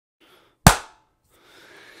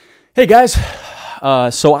Hey guys,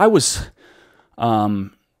 so I was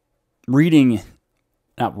reading,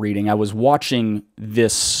 not reading. I was watching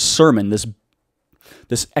this sermon, this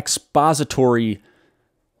expository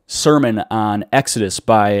sermon on Exodus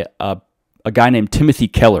by a guy named Timothy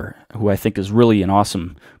Keller, who I think is really an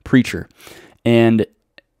awesome preacher, and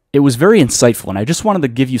it was very insightful. And I just wanted to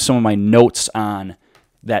give you some of my notes on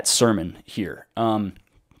that sermon here.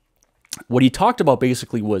 What he talked about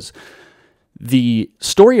basically was the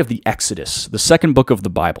story of the Exodus, the second book of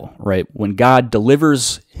the Bible, right? When God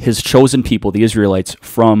delivers his chosen people, the Israelites,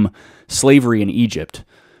 from slavery in Egypt.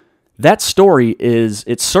 That story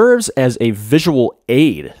it serves as a visual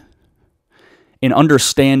aid in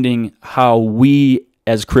understanding how we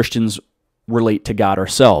as Christians relate to God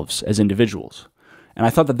ourselves as individuals. And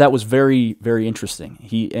I thought that was very, very interesting.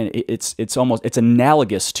 It's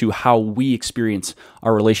analogous to how we experience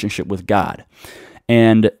our relationship with God.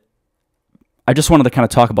 And I just wanted to kind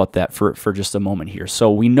of talk about that for just a moment here.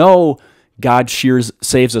 So we know God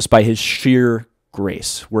saves us by his sheer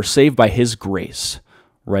grace. We're saved by his grace,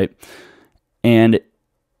 right? And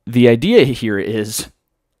the idea here is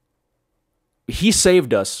he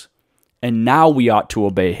saved us, and now we ought to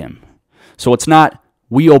obey him. So it's not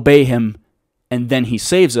we obey him and then he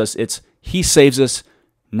saves us. It's he saves us,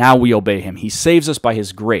 now we obey him. He saves us by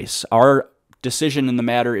his grace. Our decision in the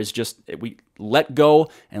matter is just we let go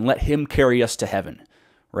and let him carry us to heaven,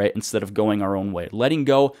 right? Instead of going our own way. Letting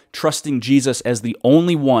go, trusting Jesus as the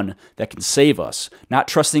only one that can save us. Not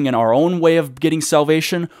trusting in our own way of getting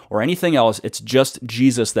salvation or anything else. It's just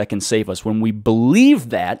Jesus that can save us. When we believe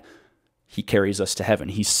that, he carries us to heaven.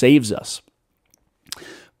 He saves us.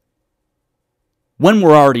 When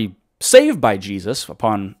we're already saved by Jesus,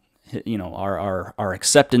 upon our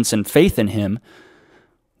acceptance and faith in him,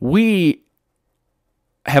 we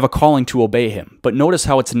have a calling to obey him. But notice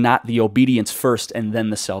how it's not the obedience first and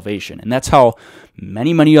then the salvation. And that's how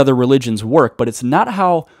many, many other religions work, but it's not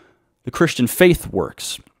how the Christian faith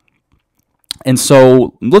works. And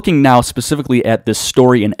so looking now specifically at this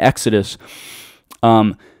story in Exodus,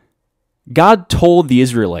 God told the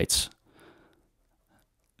Israelites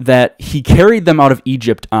that he carried them out of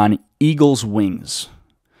Egypt on eagle's wings.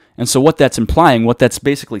 And so what that's implying, what that's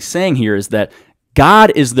basically saying here is that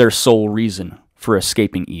God is their sole reason for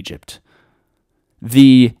escaping Egypt.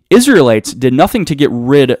 The Israelites did nothing to get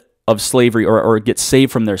rid of slavery or get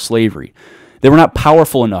saved from their slavery. They were not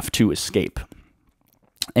powerful enough to escape.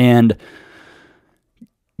 And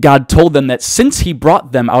God told them that since he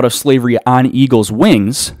brought them out of slavery on eagle's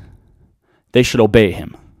wings, they should obey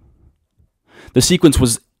him. The sequence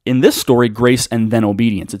was, in this story, grace and then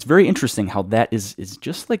obedience. It's very interesting how that is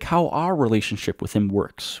just like how our relationship with him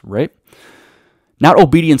works, right? Not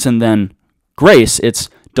obedience and then grace, it's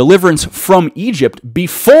deliverance from Egypt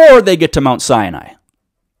before they get to Mount Sinai,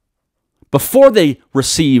 before they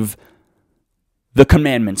receive the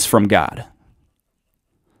commandments from God.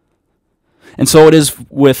 And so it is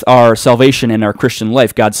with our salvation and our Christian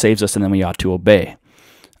life. God saves us and then we ought to obey.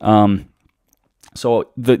 So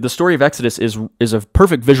the story of Exodus is a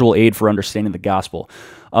perfect visual aid for understanding the gospel.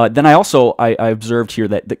 Then I observed here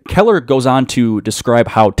that Keller goes on to describe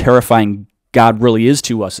how terrifying God really is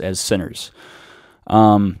to us as sinners.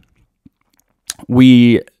 If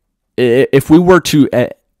we were to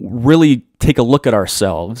really take a look at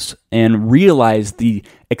ourselves and realize the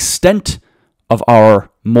extent of our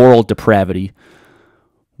moral depravity,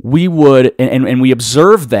 we would, and we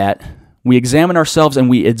observe that, we examine ourselves and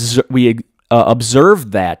we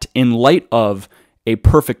observe that in light of a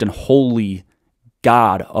perfect and holy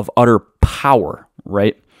God of utter power,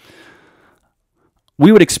 right?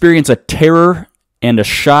 We would experience a terror and a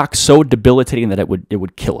shock so debilitating that it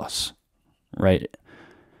would kill us, right?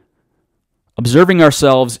 Observing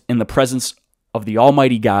ourselves in the presence of the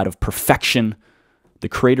Almighty God of perfection, the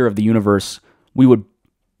creator of the universe, we would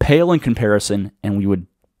pale in comparison and we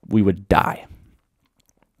would die.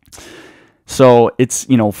 So it's,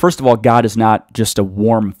 first of all, God is not just a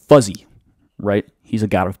warm fuzzy, right? He's a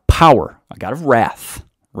God of power, a God of wrath,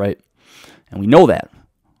 right? And we know that.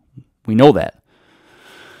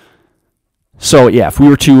 So yeah, if we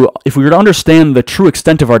were to understand the true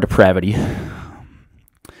extent of our depravity and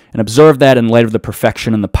observe that in light of the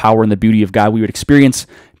perfection and the power and the beauty of God, we would experience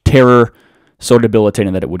terror so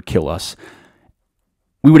debilitating that it would kill us.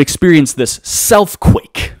 We would experience this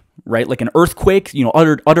self-quake, right? Like an earthquake,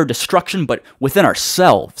 utter destruction, but within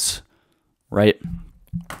ourselves, right?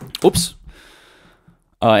 Oops.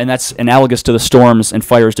 And that's analogous to the storms and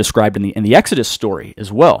fires described in the Exodus story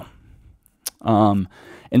as well.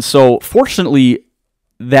 And so, fortunately,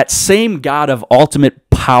 that same God of ultimate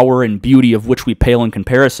power and beauty of which we pale in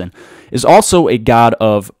comparison, is also a God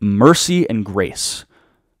of mercy and grace.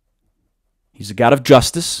 He's a God of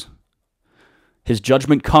justice. His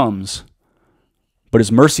judgment comes, but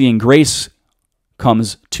his mercy and grace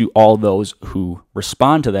comes to all those who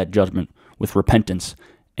respond to that judgment with repentance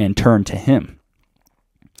and turn to him.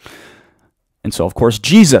 And so, of course,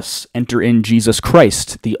 Jesus, enter in Jesus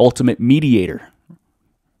Christ, the ultimate mediator,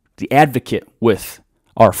 the advocate with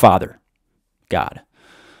our Father, God.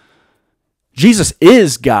 Jesus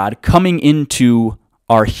is God coming into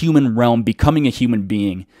our human realm, becoming a human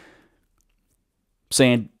being,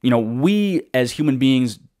 saying, we as human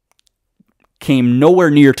beings came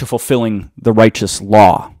nowhere near to fulfilling the righteous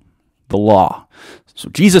law, the law. So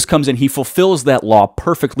Jesus comes in, he fulfills that law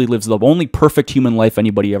perfectly, lives the only perfect human life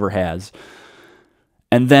anybody ever has.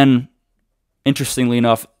 And then, interestingly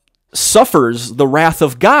enough, suffers the wrath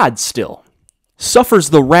of God still. Suffers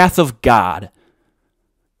the wrath of God,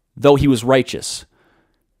 though he was righteous.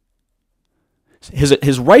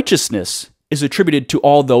 His righteousness is attributed to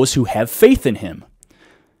all those who have faith in him.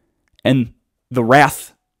 And the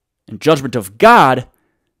wrath and judgment of God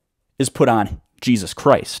is put on Jesus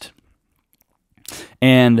Christ.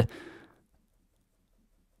 And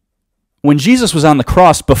when Jesus was on the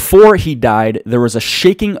cross, before he died, there was a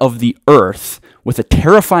shaking of the earth with a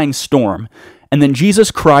terrifying storm. And then Jesus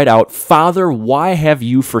cried out, "Father, why have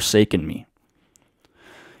you forsaken me?"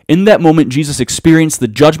 In that moment, Jesus experienced the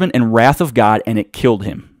judgment and wrath of God, and it killed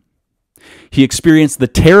him. He experienced the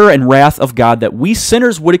terror and wrath of God that we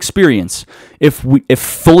sinners would experience if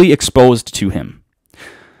fully exposed to him.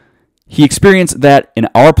 He experienced that in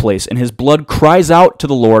our place, and his blood cries out to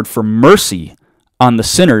the Lord for mercy on the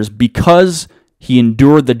sinners because he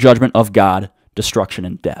endured the judgment of God, destruction,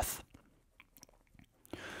 and death.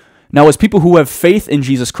 Now, as people who have faith in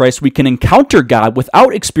Jesus Christ, we can encounter God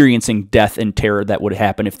without experiencing death and terror that would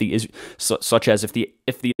happen such as if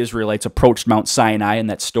the Israelites approached Mount Sinai in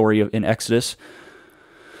that story in Exodus,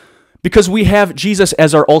 because we have Jesus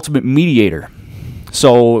as our ultimate mediator.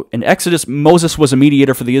 So in Exodus, Moses was a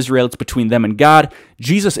mediator for the Israelites between them and God.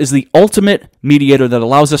 Jesus is the ultimate mediator that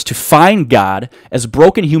allows us to find God as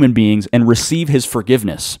broken human beings and receive his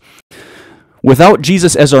forgiveness. Without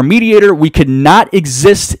Jesus as our mediator, we could not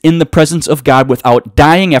exist in the presence of God without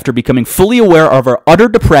dying after becoming fully aware of our utter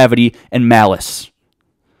depravity and malice.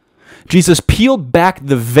 Jesus peeled back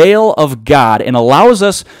the veil of God and allows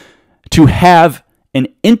us to have an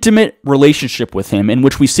intimate relationship with him in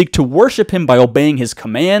which we seek to worship him by obeying his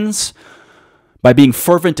commands, by being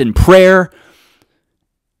fervent in prayer,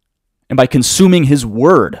 and by consuming his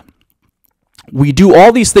word. We do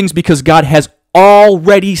all these things because God has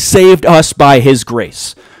already saved us by his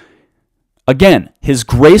grace. Again, his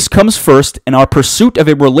grace comes first, and our pursuit of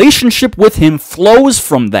a relationship with him flows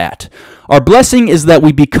from that. Our blessing is that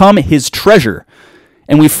we become his treasure,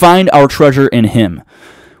 and we find our treasure in him.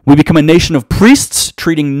 We become a nation of priests,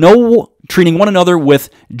 treating one another with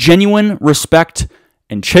genuine respect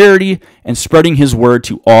and charity, and spreading his word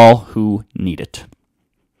to all who need it.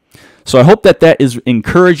 So I hope that is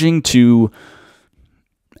encouraging to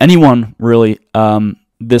anyone, really.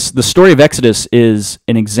 The story of Exodus is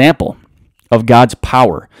an example of God's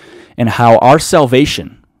power and how our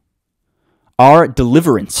salvation, our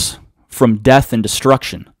deliverance from death and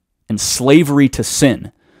destruction and slavery to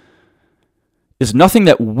sin, is nothing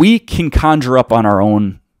that we can conjure up on our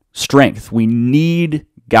own strength. We need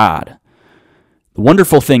God. The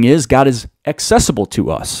wonderful thing is God is accessible to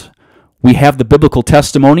us. We have the biblical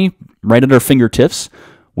testimony right at our fingertips.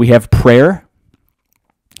 We have prayer,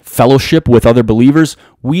 fellowship with other believers.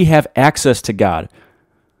 We have access to God.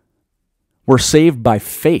 We're saved by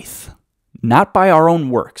faith, not by our own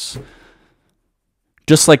works.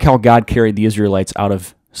 Just like how God carried the Israelites out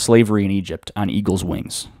of slavery in Egypt on eagle's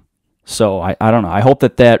wings. So I don't know. I hope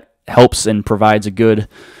that helps and provides a good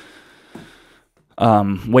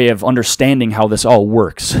way of understanding how this all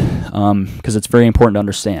works, because it's very important to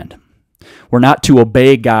understand. We're not to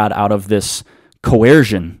obey God out of this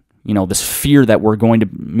coercion, this fear that we're going to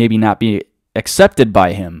maybe not be accepted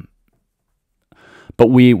by him. But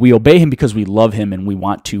we obey him because we love him and we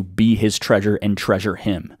want to be his treasure and treasure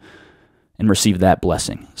him and receive that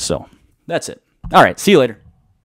blessing. So that's it. All right. See you later.